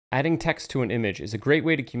Adding text to an image is a great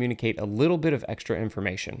way to communicate a little bit of extra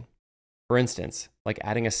information. For instance, like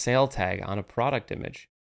adding a sale tag on a product image,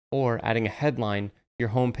 or adding a headline to your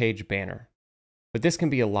homepage banner. But this can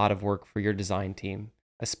be a lot of work for your design team,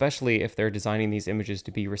 especially if they're designing these images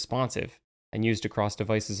to be responsive and used across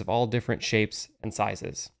devices of all different shapes and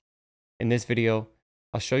sizes. In this video,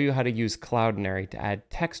 I'll show you how to use Cloudinary to add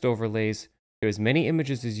text overlays to as many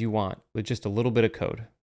images as you want with just a little bit of code.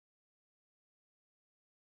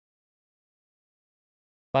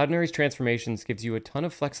 Cloudinary's transformations gives you a ton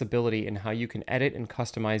of flexibility in how you can edit and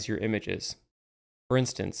customize your images. For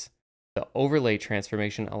instance, the overlay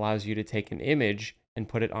transformation allows you to take an image and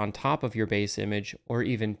put it on top of your base image, or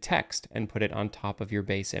even text and put it on top of your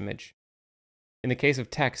base image. In the case of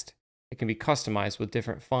text, it can be customized with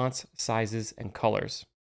different fonts, sizes, and colors.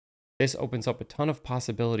 This opens up a ton of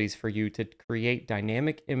possibilities for you to create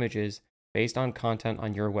dynamic images based on content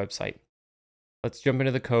on your website. Let's jump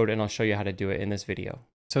into the code and I'll show you how to do it in this video.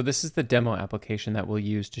 So this is the demo application that we'll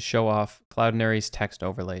use to show off Cloudinary's text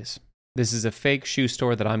overlays. This is a fake shoe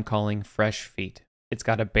store that I'm calling Fresh Feet. It's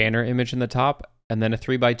got a banner image in the top and then a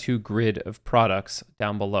 3x2 grid of products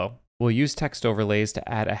down below. We'll use text overlays to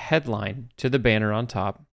add a headline to the banner on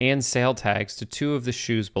top and sale tags to 2 of the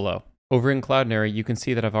shoes below. Over in Cloudinary, you can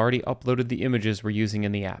see that I've already uploaded the images we're using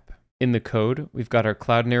in the app. In the code, we've got our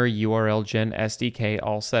Cloudinary URL Gen SDK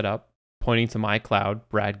all set up, pointing to my cloud,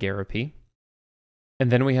 Brad Garropy.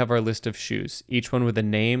 And then we have our list of shoes, each one with a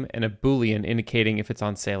name and a Boolean indicating if it's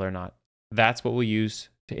on sale or not. That's what we'll use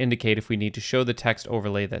to indicate if we need to show the text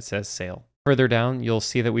overlay that says sale. Further down, you'll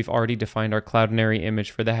see that we've already defined our Cloudinary image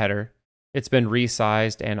for the header. It's been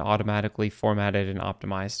resized and automatically formatted and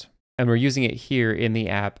optimized. And we're using it here in the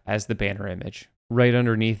app as the banner image. Right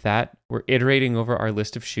underneath that, we're iterating over our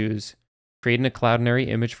list of shoes, creating a Cloudinary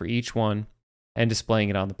image for each one, and displaying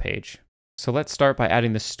it on the page. So let's start by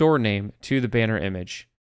adding the store name to the banner image.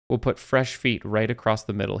 We'll put Fresh Feet right across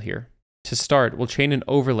the middle here. To start, we'll chain an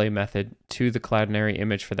overlay method to the Cloudinary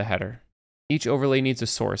image for the header. Each overlay needs a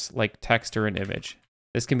source, like text or an image.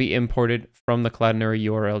 This can be imported from the Cloudinary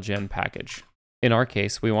URL Gen package. In our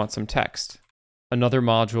case, we want some text. Another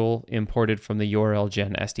module imported from the URL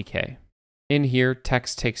Gen SDK. In here,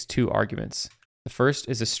 text takes 2 arguments. The first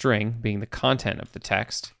is a string, being the content of the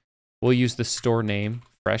text. We'll use the store name,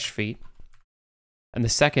 Fresh Feet. And the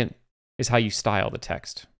second is how you style the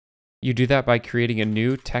text. You do that by creating a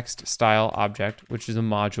new text style object, which is a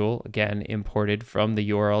module, again, imported from the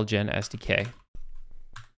URL Gen SDK.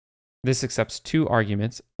 This accepts 2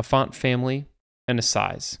 arguments, a font family and a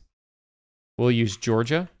size. We'll use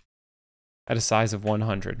Georgia at a size of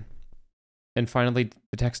 100. And finally,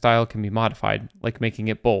 the text style can be modified, like making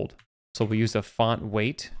it bold. So we'll use a font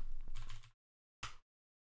weight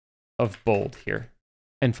of bold here.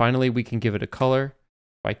 And finally, we can give it a color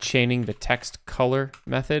by chaining the text color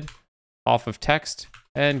method off of text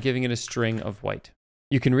and giving it a string of white.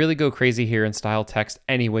 You can really go crazy here and style text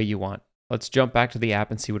any way you want. Let's jump back to the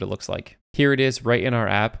app and see what it looks like. Here it is right in our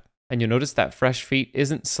app, and you'll notice that Fresh Feet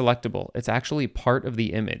isn't selectable. It's actually part of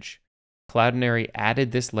the image. Cloudinary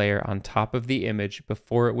added this layer on top of the image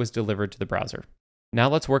before it was delivered to the browser. Now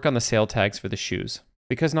let's work on the sale tags for the shoes.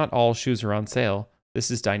 Because not all shoes are on sale,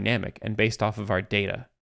 this is dynamic and based off of our data.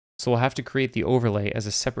 So we'll have to create the overlay as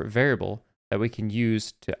a separate variable that we can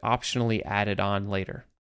use to optionally add it on later.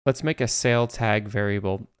 Let's make a sale tag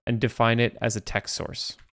variable and define it as a text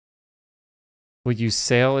source. We'll use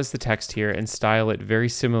sale as the text here and style it very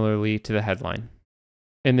similarly to the headline.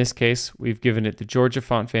 In this case, we've given it the Georgia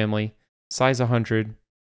font family, size 100,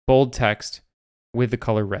 bold text with the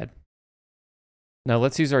color red. Now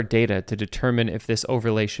let's use our data to determine if this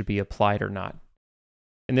overlay should be applied or not.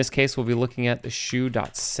 In this case, we'll be looking at the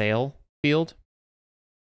shoe.sale field,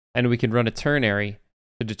 and we can run a ternary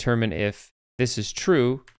to determine if this is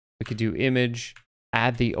true. We could do image,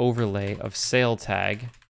 add the overlay of sale tag,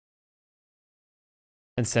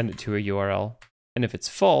 and send it to a URL. And if it's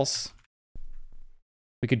false,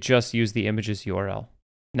 we could just use the image's URL.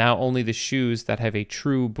 Now only the shoes that have a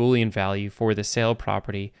true Boolean value for the sale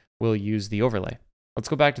property will use the overlay. Let's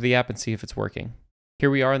go back to the app and see if it's working. Here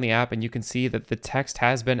we are in the app, and you can see that the text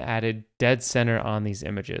has been added dead center on these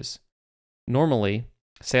images. Normally,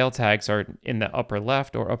 sale tags are in the upper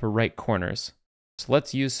left or upper right corners. So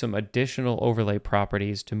let's use some additional overlay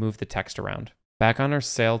properties to move the text around. Back on our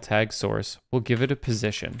sale tag source, we'll give it a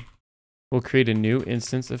position. We'll create a new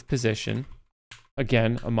instance of position.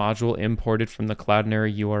 Again, a module imported from the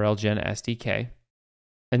Cloudinary URL Gen SDK.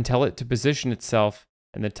 And tell it to position itself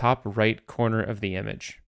in the top right corner of the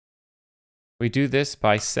image. We do this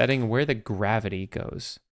by setting where the gravity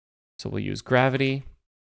goes. So we'll use gravity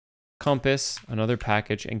compass, another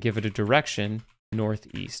package, and give it a direction,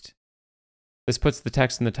 northeast. This puts the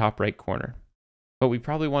text in the top right corner. But we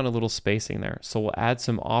probably want a little spacing there, so we'll add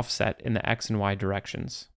some offset in the X and Y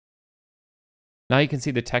directions. Now you can see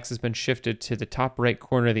the text has been shifted to the top right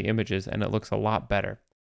corner of the images, and it looks a lot better.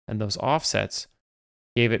 And those offsets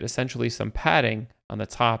gave it essentially some padding on the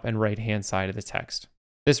top and right-hand side of the text.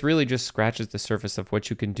 This really just scratches the surface of what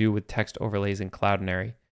you can do with text overlays in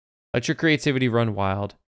Cloudinary. Let your creativity run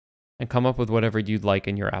wild and come up with whatever you'd like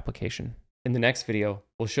in your application. In the next video,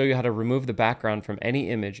 we'll show you how to remove the background from any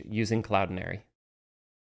image using Cloudinary.